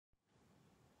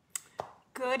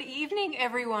Good evening,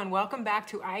 everyone. Welcome back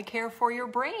to I Care for Your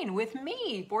Brain with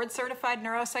me, board-certified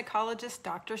neuropsychologist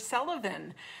Dr.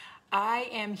 Sullivan. I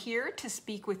am here to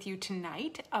speak with you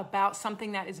tonight about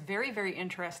something that is very, very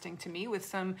interesting to me with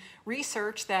some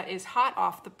research that is hot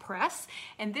off the press,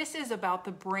 and this is about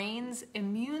the brain's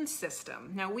immune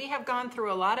system. Now, we have gone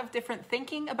through a lot of different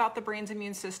thinking about the brain's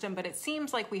immune system, but it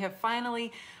seems like we have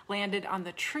finally landed on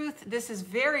the truth. This is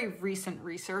very recent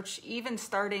research, even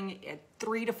starting at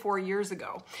 3 to 4 years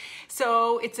ago.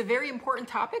 So it's a very important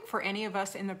topic for any of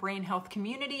us in the brain health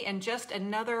community, and just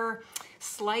another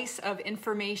slice of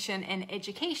information and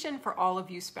education for all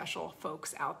of you special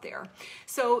folks out there.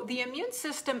 So the immune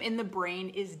system in the brain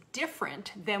is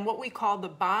different than what we call the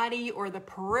body or the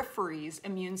periphery's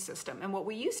immune system. And what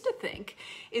we used to think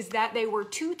is that they were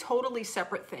two totally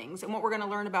separate things. And what we're going to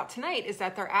learn about tonight is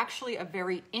that they're actually a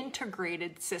very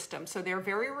integrated system. So they're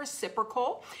very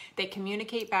reciprocal. They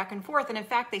communicate back and forth. And in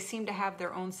fact, they seem to have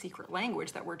their own secret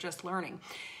language that we're just learning.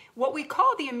 What we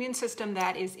call the immune system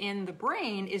that is in the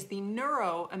brain is the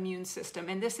neuroimmune system,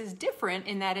 and this is different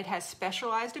in that it has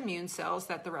specialized immune cells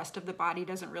that the rest of the body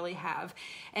doesn't really have.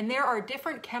 And there are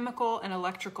different chemical and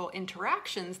electrical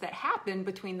interactions that happen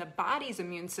between the body's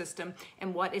immune system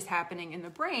and what is happening in the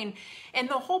brain. And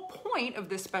the whole point of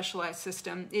this specialized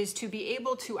system is to be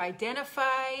able to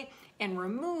identify and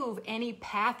remove any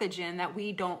pathogen that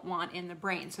we don't want in the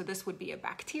brain. So this would be a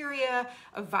bacteria,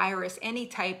 a virus, any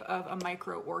type of a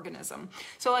microorganism.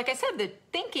 So like I said, the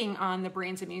thinking on the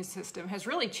brain's immune system has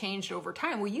really changed over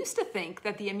time. We used to think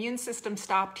that the immune system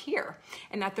stopped here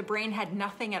and that the brain had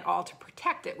nothing at all to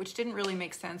protect it, which didn't really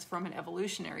make sense from an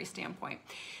evolutionary standpoint.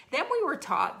 Then we were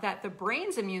taught that the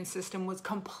brain's immune system was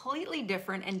completely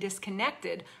different and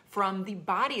disconnected from the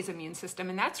body's immune system,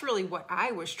 and that's really what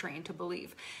I was trained to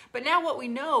believe. But now what we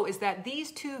know is that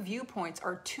these two viewpoints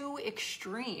are too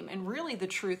extreme, and really the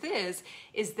truth is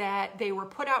that they were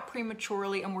put out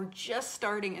prematurely, and we're just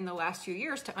starting in the last few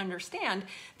years to understand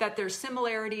that there's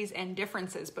similarities and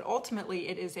differences, but ultimately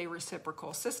it is a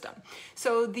reciprocal system.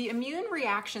 So the immune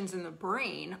reactions in the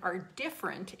brain are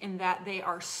different in that they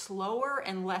are slower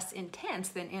and less intense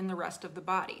than in the rest of the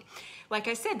body. Like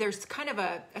I said, there's kind of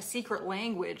a secret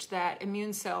language that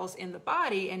immune cells in the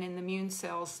body and in the immune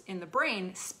cells in the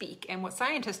brain speak. And what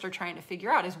scientists are trying to figure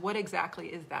out is what exactly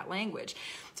is that language.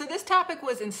 So this topic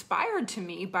was inspired to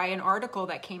me by an article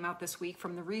that came out this week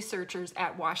from the researchers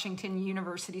at Washington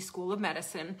University School of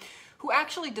Medicine, who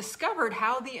actually discovered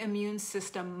how the immune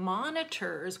system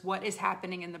monitors what is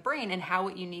happening in the brain and how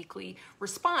it uniquely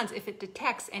responds if it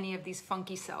detects any of these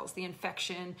funky cells, the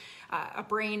infection, a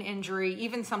brain injury,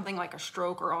 even something like a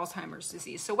stroke or Alzheimer's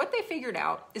disease. So what they figured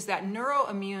out is that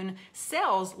neuroimmune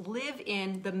cells live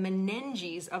in the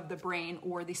meninges of the brain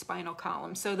or the spinal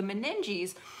column. So the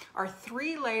meninges are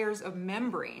 3 layers of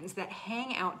membranes that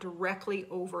hang out directly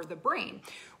over the brain.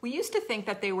 We used to think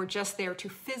that they were just there to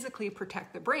physically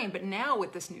protect the brain, but now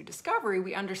with this new discovery,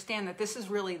 we understand that this is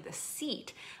really the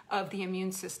seat of the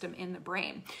immune system in the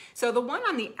brain. So the one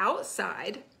on the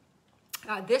outside,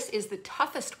 this is the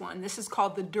toughest one. This is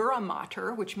called the dura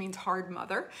mater, which means hard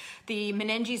mother. The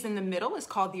meninges in the middle is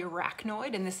called the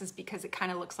arachnoid, and this is because it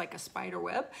kind of looks like a spider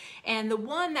web. And the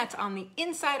one that's on the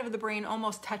inside of the brain,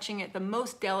 almost touching it, the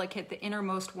most delicate, the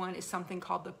innermost one, is something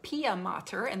called the pia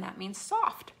mater, and that means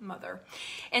soft mother.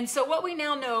 And so what we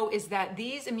now know is that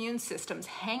these immune systems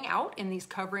hang out in these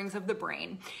coverings of the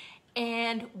brain.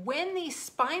 And when the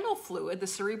spinal fluid, the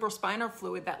cerebral spinal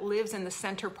fluid that lives in the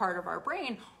center part of our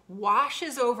brain,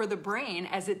 washes over the brain,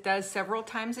 as it does several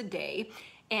times a day,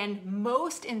 and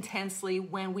most intensely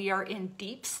when we are in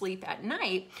deep sleep at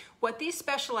night, what these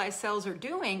specialized cells are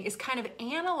doing is kind of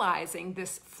analyzing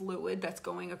this fluid that's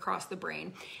going across the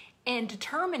brain and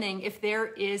determining if there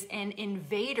is an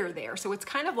invader there. So it's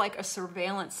kind of like a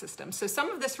surveillance system. So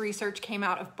some of this research came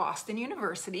out of Boston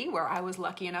University, where I was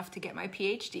lucky enough to get my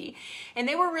PhD, and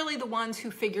they were really the ones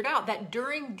who figured out that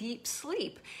during deep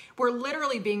sleep, we're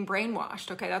literally being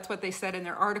brainwashed. Okay, that's what they said in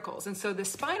their articles. And so the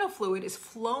spinal fluid is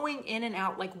flowing in and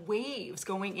out like waves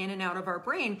going in and out of our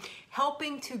brain,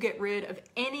 helping to get rid of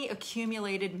any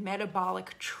accumulated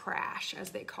metabolic trash, as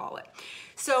they call it.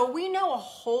 So we know a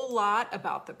whole lot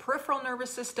about the peripheral nervous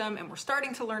system, and we're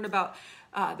starting to learn about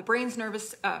the brain's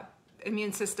nervous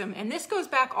immune system. And this goes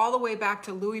back all the way back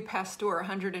to Louis Pasteur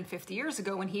 150 years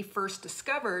ago when he first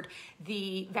discovered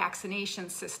the vaccination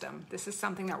system. This is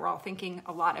something that we're all thinking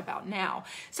a lot about now.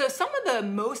 So some of the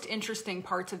most interesting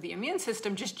parts of the immune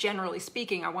system, just generally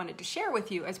speaking, I wanted to share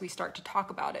with you as we start to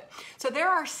talk about it. So there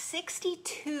are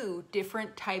 62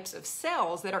 different types of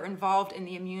cells that are involved in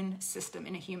the immune system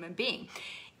in a human being.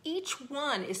 each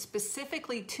one is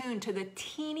specifically tuned to the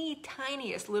teeny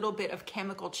tiniest little bit of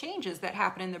chemical changes that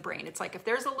happen in the brain. It's like if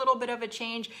there's a little bit of a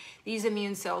change, these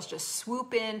immune cells just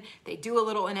swoop in, they do a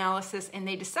little analysis, and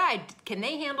they decide, can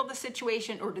they handle the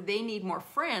situation, or do they need more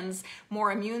friends,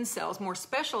 more immune cells, more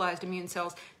specialized immune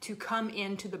cells to come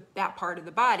into that part of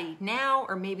the body now,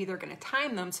 or maybe they're going to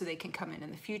time them so they can come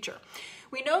in the future.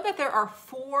 We know that there are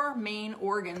 4 main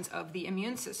organs of the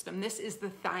immune system. This is the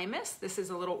thymus. This is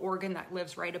a little organ that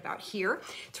lives right about here.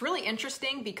 It's really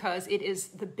interesting because it is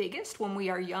the biggest when we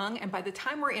are young, and by the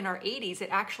time we're in our 80s, it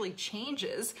actually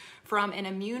changes from an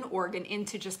immune organ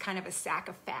into just kind of a sack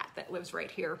of fat that lives right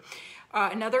here.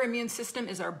 Another immune system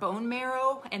is our bone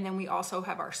marrow, and then we also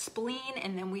have our spleen,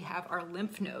 and then we have our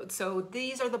lymph nodes. So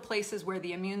these are the places where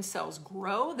the immune cells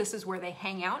grow. This is where they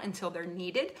hang out until they're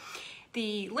needed.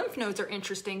 The lymph nodes are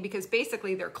interesting because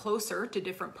basically they're closer to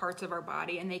different parts of our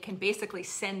body, and they can basically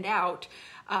send out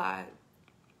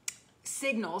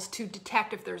signals to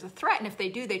detect if there's a threat, and if they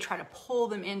do, they try to pull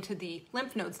them into the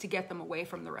lymph nodes to get them away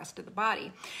from the rest of the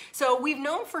body. So we've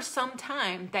known for some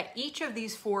time that each of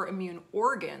these 4 immune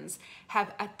organs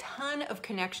have a ton of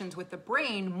connections with the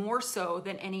brain, more so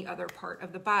than any other part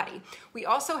of the body. We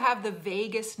also have the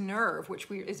vagus nerve, which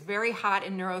is very hot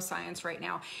in neuroscience right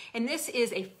now, and this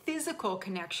is a physical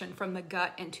connection from the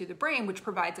gut into the brain, which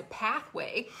provides a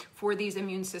pathway for these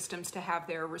immune systems to have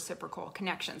their reciprocal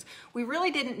connections. We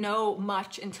really didn't know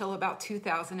much until about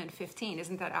 2015.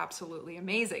 Isn't that absolutely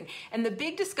amazing? And the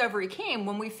big discovery came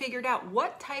when we figured out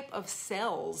what type of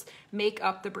cells make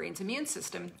up the brain's immune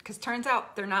system, because turns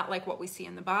out they're not like what we see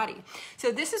in the body.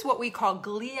 So this is what we call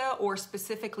glia, or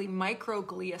specifically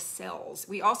microglia cells.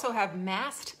 We also have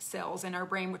mast cells in our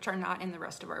brain, which are not in the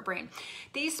rest of our brain.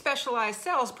 These specialized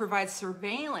cells provide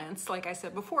surveillance, like I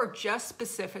said before, just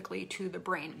specifically to the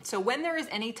brain. So when there is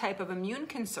any type of immune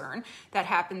concern that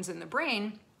happens in the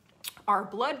brain, our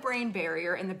blood-brain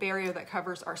barrier, and the barrier that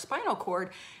covers our spinal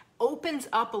cord, opens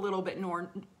up a little bit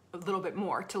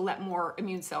more to let more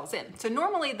immune cells in. So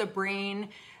normally the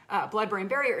blood-brain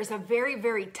barrier is a very,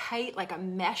 very tight, like a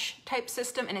mesh type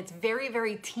system, and it's very,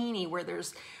 very teeny where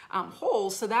there's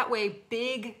holes, so that way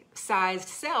big sized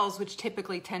cells, which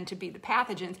typically tend to be the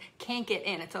pathogens, can't get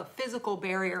in. It's a physical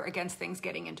barrier against things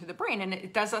getting into the brain, and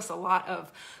it does us a lot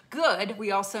of good.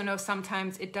 We also know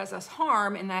sometimes it does us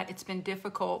harm in that it's been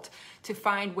difficult to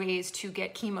find ways to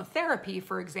get chemotherapy,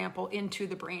 for example, into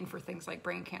the brain for things like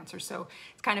brain cancer. So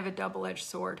it's kind of a double-edged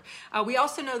sword. We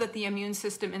also know that the immune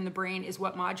system in the brain is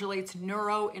what modulates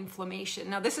neuroinflammation.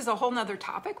 Now, this is a whole nother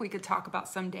topic we could talk about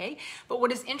someday, but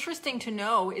what is interesting to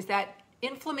know is that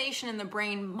inflammation in the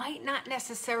brain might not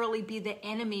necessarily be the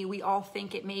enemy we all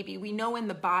think it may be. We know in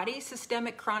the body,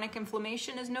 systemic chronic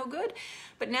inflammation is no good,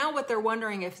 but now what they're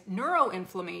wondering if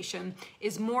neuroinflammation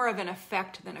is more of an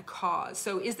effect than a cause.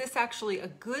 So is this actually a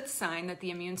good sign that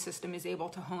the immune system is able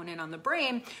to hone in on the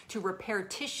brain to repair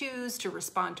tissues, to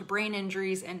respond to brain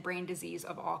injuries and brain disease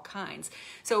of all kinds?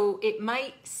 So it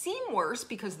might seem worse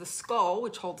because the skull,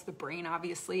 which holds the brain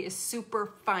obviously, is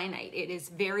super finite. It is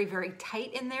very, very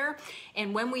tight in there.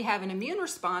 And when we have an immune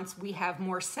response, we have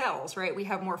more cells, right? We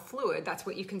have more fluid. That's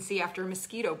what you can see after a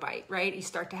mosquito bite, right? You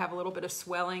start to have a little bit of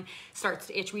swelling, starts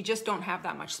to itch. We just don't have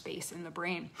that much space in the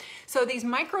brain. So these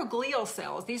microglial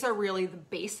cells, these are really the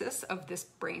basis of this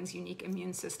brain's unique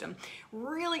immune system.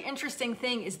 Really interesting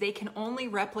thing is they can only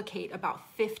replicate about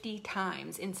 50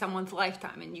 times in someone's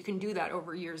lifetime, and you can do that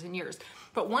over years and years.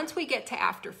 But once we get to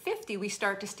after 50, we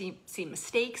start to see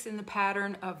mistakes in the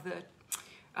pattern of the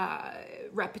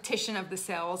repetition of the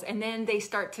cells, and then they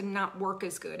start to not work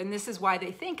as good. And this is why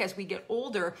they think as we get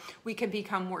older, we can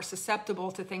become more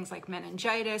susceptible to things like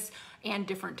meningitis and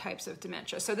different types of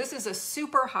dementia. So this is a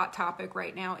super hot topic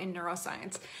right now in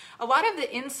neuroscience. A lot of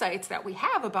the insights that we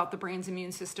have about the brain's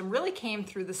immune system really came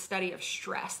through the study of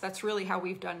stress. That's really how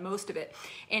we've done most of it.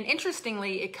 And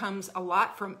interestingly, it comes a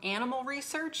lot from animal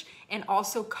research and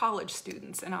also college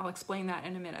students, and I'll explain that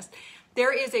in a minute.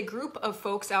 There is a group of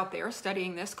folks out there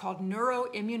studying this called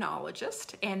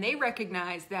neuroimmunologists, and they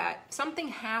recognize that something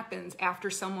happens after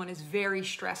someone is very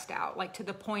stressed out, like to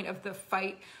the point of the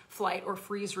fight, flight, or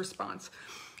freeze response.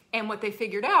 And what they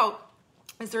figured out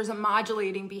is there's a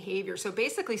modulating behavior. So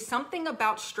basically something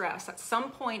about stress at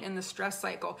some point in the stress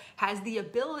cycle has the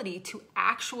ability to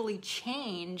actually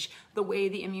change the way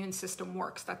the immune system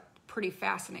works. That's pretty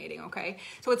fascinating, okay?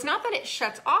 So it's not that it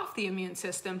shuts off the immune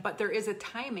system, but there is a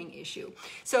timing issue.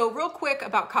 So real quick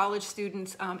about college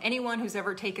students, anyone who's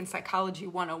ever taken Psychology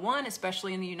 101,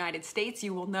 especially in the United States,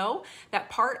 you will know that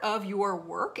part of your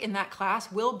work in that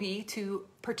class will be to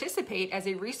participate as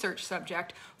a research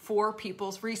subject for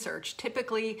people's research.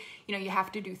 Typically, you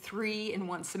have to do 3 in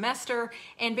one semester,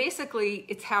 and basically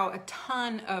it's how a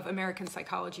ton of American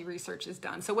psychology research is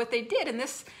done. So what they did in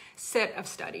this set of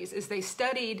studies is they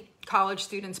studied college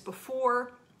students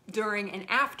before, during, and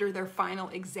after their final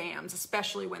exams,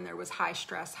 especially when there was high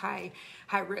stress, high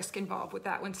risk involved with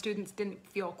that, when students didn't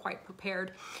feel quite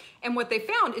prepared. And what they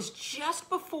found is just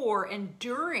before and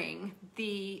during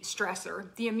the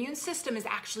stressor, the immune system is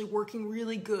actually working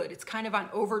really good. It's kind of on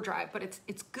overdrive, but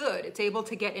it's good. It's able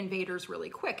to get invaders really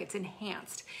quick. It's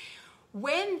enhanced.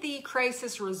 When the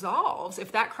crisis resolves,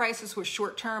 if that crisis was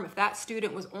short-term, if that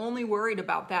student was only worried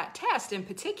about that test in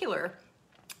particular,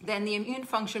 then the immune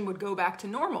function would go back to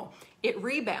normal. It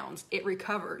rebounds, it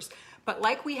recovers. But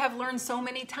like we have learned so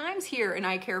many times here in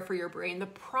I Care for Your Brain, the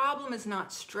problem is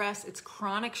not stress, it's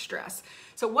chronic stress.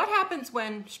 So what happens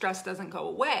when stress doesn't go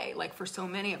away, like for so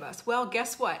many of us? Well,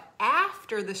 guess what?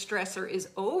 After the stressor is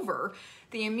over,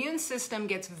 the immune system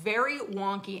gets very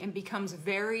wonky and becomes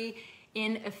very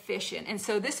inefficient. And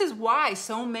so this is why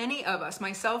so many of us,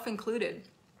 myself included,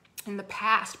 in the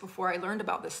past, before I learned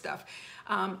about this stuff,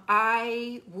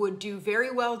 I would do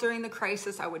very well during the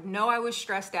crisis. I would know I was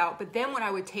stressed out, but then when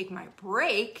I would take my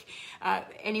break,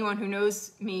 anyone who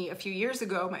knows me a few years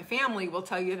ago, my family will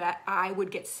tell you that I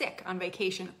would get sick on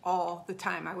vacation all the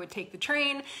time. I would take the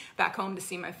train back home to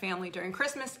see my family during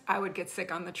Christmas. I would get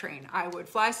sick on the train. I would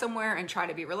fly somewhere and try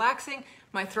to be relaxing.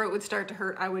 My throat would start to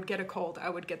hurt. I would get a cold. I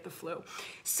would get the flu.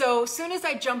 So as soon as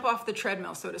I jump off the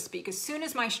treadmill, so to speak, as soon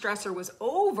as my stressor was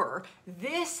over,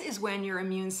 this is when your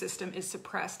immune system is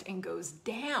suppressed and goes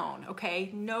down,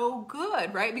 okay? No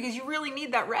good, right? Because you really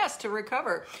need that rest to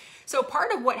recover. So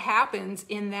part of what happens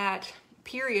in that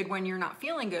period when you're not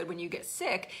feeling good, when you get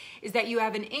sick, is that you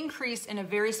have an increase in a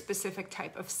very specific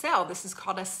type of cell. This is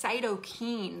called a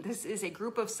cytokine. This is a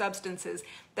group of substances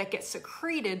that get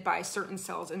secreted by certain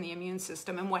cells in the immune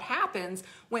system. And what happens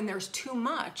when there's too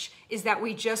much is that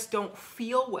we just don't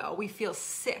feel well. We feel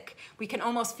sick. We can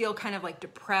almost feel kind of like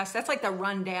depressed. That's like the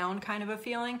run down kind of a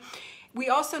feeling. We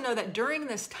also know that during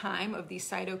this time of these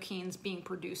cytokines being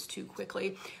produced too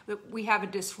quickly, we have a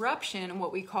disruption in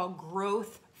what we call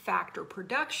growth factor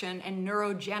production and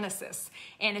neurogenesis.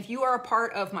 And if you are a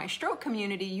part of my stroke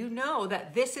community, you know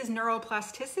that this is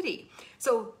neuroplasticity.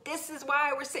 So this is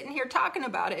why we're sitting here talking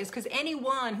about it, is because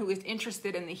anyone who is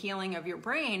interested in the healing of your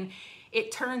brain,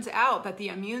 it turns out that the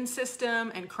immune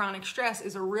system and chronic stress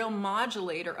is a real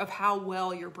modulator of how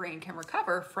well your brain can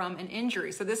recover from an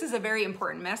injury. So this is a very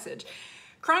important message.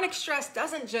 Chronic stress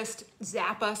doesn't just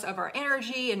zap us of our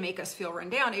energy and make us feel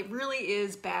run down. It really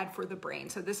is bad for the brain.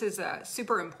 So this is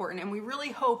super important. And we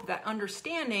really hope that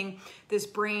understanding this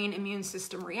brain immune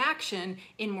system reaction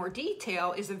in more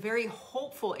detail is a very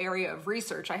hopeful area of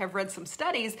research. I have read some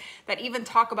studies that even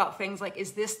talk about things like,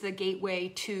 is this the gateway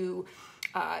to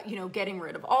getting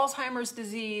rid of Alzheimer's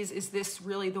disease? Is this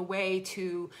really the way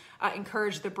to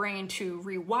encourage the brain to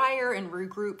rewire and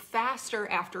regroup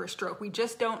faster after a stroke? We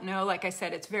just don't know. Like I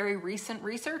said, it's very recent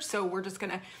research, so we're just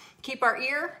going to keep our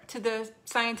ear to the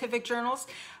scientific journals.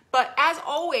 But as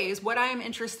always, what I am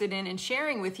interested in and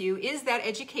sharing with you is that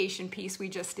education piece we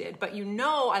just did. But you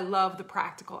know I love the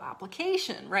practical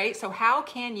application, right? So how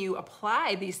can you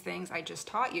apply these things I just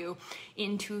taught you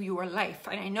into your life?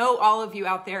 And I know all of you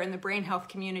out there in the brain health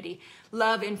community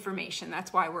love information.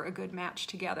 That's why we're a good match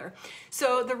together.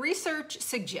 So the research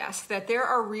suggests that there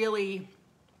are really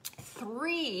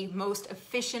 3 most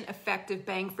efficient, effective,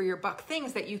 bang for your buck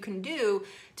things that you can do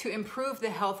to improve the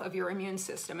health of your immune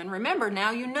system. And remember,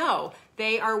 now you know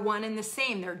they are one and the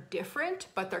same. They're different,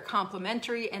 but they're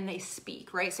complementary and they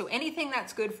speak, right? So anything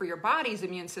that's good for your body's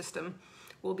immune system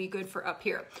will be good for up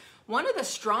here. One of the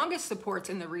strongest supports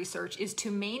in the research is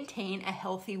to maintain a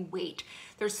healthy weight.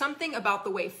 There's something about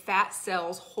the way fat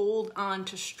cells hold on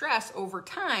to stress over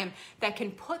time that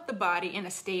can put the body in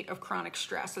a state of chronic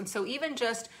stress. And so even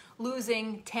just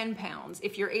losing 10 pounds,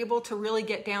 if you're able to really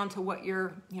get down to what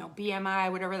your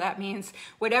BMI, whatever that means,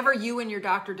 whatever you and your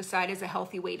doctor decide is a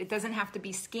healthy weight, it doesn't have to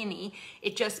be skinny.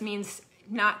 It just means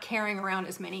not carrying around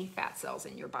as many fat cells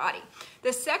in your body.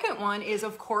 The second one is,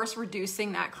 of course,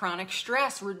 reducing that chronic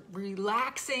stress,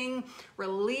 relaxing,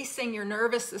 releasing your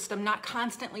nervous system, not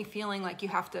constantly feeling like you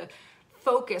have to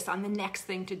focus on the next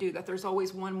thing to do, that there's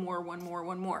always one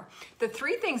more. The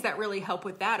 3 things that really help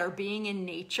with that are being in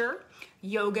nature,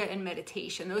 yoga and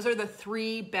meditation. Those are the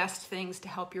three best things to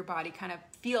help your body kind of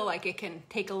feel like it can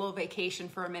take a little vacation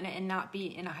for a minute and not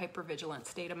be in a hypervigilant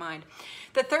state of mind.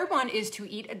 The third one is to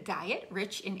eat a diet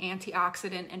rich in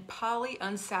antioxidant and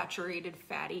polyunsaturated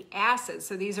fatty acids.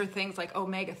 So these are things like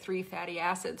omega-3 fatty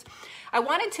acids. I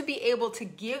wanted to be able to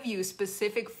give you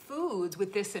specific foods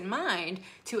with this in mind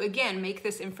to, again, make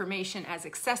this information as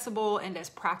accessible and as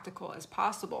practical as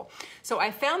possible. So I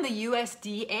found the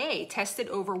USDA tested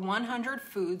over 100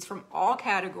 foods from all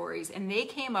categories, and they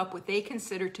came up with what they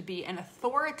consider to be an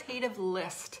authoritative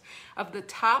list of the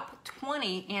top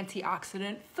 20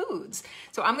 antioxidant foods.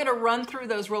 So I'm going to run through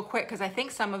those real quick because I think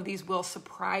some of these will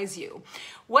surprise you.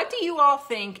 What do you all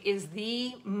think is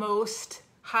the most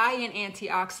high in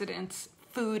antioxidants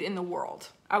food in the world?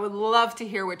 I would love to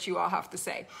hear what you all have to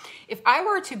say. If I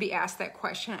were to be asked that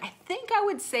question, I think I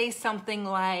would say something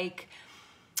like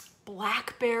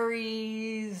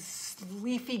blackberries,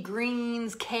 leafy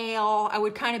greens, kale. I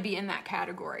would kind of be in that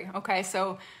category. Okay,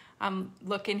 so I'm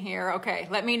looking here. Okay,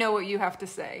 let me know what you have to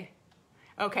say.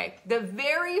 Okay, the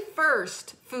very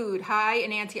first food high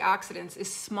in antioxidants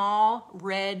is small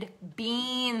red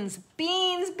beans.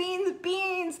 Beans, beans,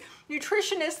 beans.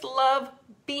 Nutritionists love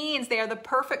beans. They are the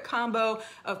perfect combo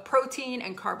of protein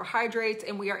and carbohydrates,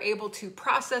 and we are able to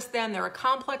process them. They're a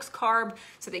complex carb,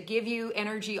 so they give you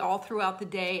energy all throughout the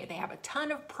day. They have a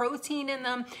ton of protein in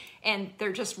them, and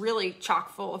they're just really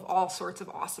chock full of all sorts of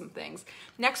awesome things.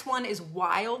 Next one is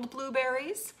wild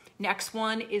blueberries. Next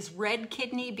one is red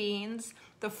kidney beans.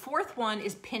 The fourth one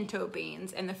is pinto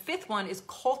beans, and the fifth one is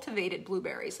cultivated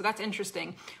blueberries. So that's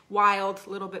interesting. Wild, a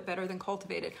little bit better than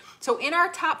cultivated. So in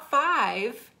our top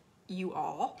 5, you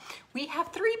all, we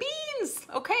have 3 beans.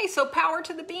 Okay, so power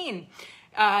to the bean.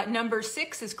 Number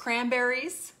 6 is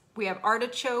cranberries. We have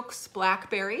artichokes,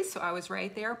 blackberries, so I was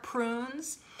right there,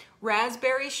 prunes,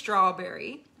 raspberry,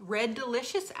 strawberry, red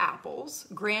delicious apples,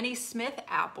 Granny Smith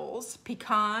apples,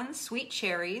 pecans, sweet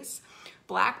cherries,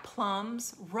 black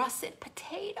plums, russet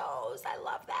potatoes. I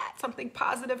love that. Something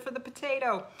positive for the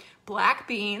potato. Black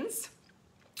beans,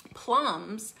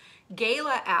 plums,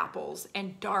 gala apples,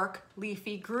 and dark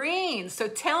leafy greens. So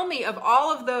tell me, of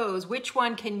all of those, which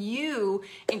one can you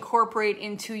incorporate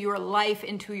into your life,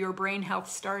 into your brain health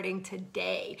starting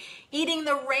today? Eating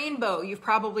the rainbow, you've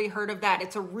probably heard of that.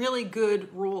 It's a really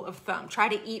good rule of thumb. Try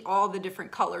to eat all the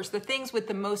different colors. The things with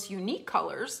the most unique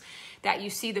colors that you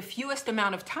see the fewest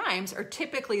amount of times are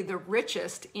typically the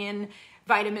richest in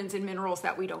vitamins and minerals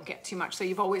that we don't get too much. So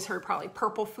you've always heard probably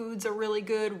purple foods are really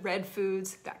good, red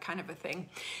foods, that kind of a thing.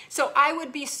 So I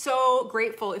would be so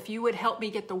grateful if you would help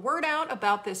me get the word out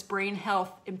about this brain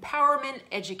health empowerment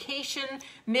education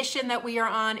mission that we are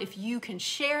on. If you can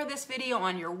share this video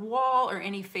on your wall or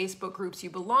any Facebook groups you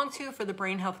belong to for the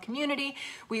brain health community,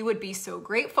 we would be so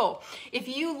grateful. If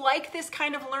you like this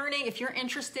kind of learning, if you're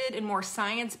interested in more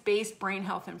science-based brain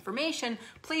health information,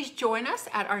 please join us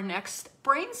at our next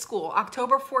Brain School.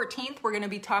 October 14th, we're going to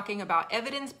be talking about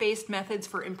evidence-based methods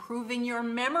for improving your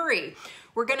memory.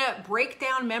 We're going to break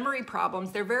down memory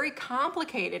problems. They're very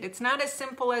complicated. It's not as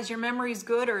simple as your memory's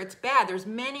good or it's bad. There's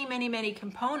many, many, many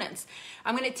components.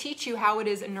 I'm going to teach you how it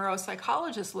is a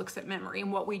neuropsychologist looks at memory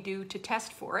and what we do to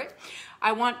test for it.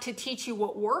 I want to teach you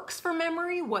what works for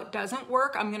memory, what doesn't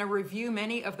work. I'm going to review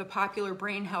many of the popular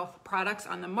brain health products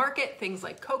on the market, things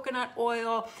like coconut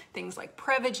oil, things like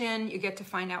Prevagen. You get to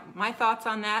find out my thoughts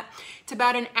on that. It's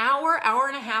about an hour, hour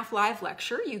and a half live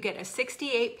lecture. You get a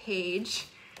 68-page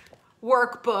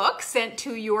workbook sent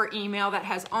to your email that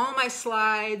has all my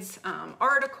slides,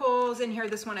 articles in here.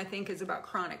 This one I think is about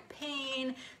chronic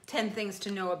pain, 10 things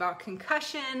to know about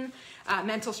concussion,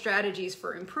 mental strategies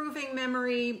for improving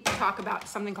memory. Talk about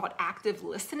something called active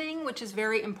listening, which is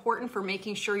very important for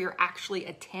making sure you're actually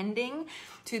attending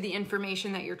to the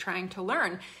information that you're trying to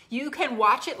learn. You can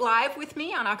watch it live with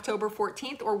me on October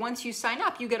 14th, or once you sign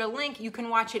up, you get a link. You can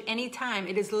watch it anytime.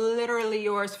 It is literally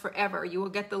yours forever. You will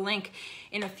get the link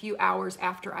in a few hours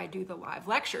after I do the live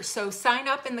lecture. So sign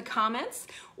up in the comments,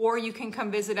 or you can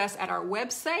come visit us at our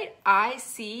website,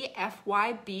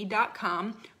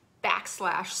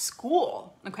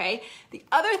 icfyb.com/school, okay? The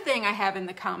other thing I have in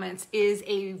the comments is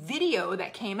a video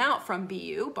that came out from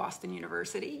BU, Boston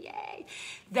University, yay,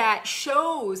 that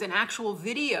shows an actual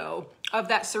video of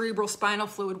that cerebral spinal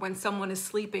fluid when someone is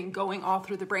sleeping going all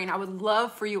through the brain. I would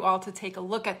love for you all to take a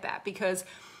look at that, because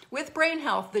with brain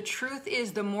health, the truth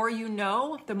is the more you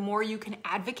know, the more you can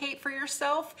advocate for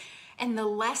yourself, and the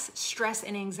less stress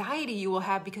and anxiety you will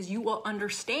have, because you will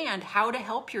understand how to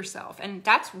help yourself. And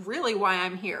that's really why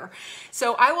I'm here.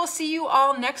 So I will see you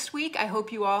all next week. I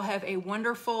hope you all have a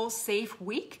wonderful, safe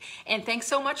week. And thanks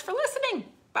so much for listening.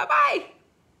 Bye-bye.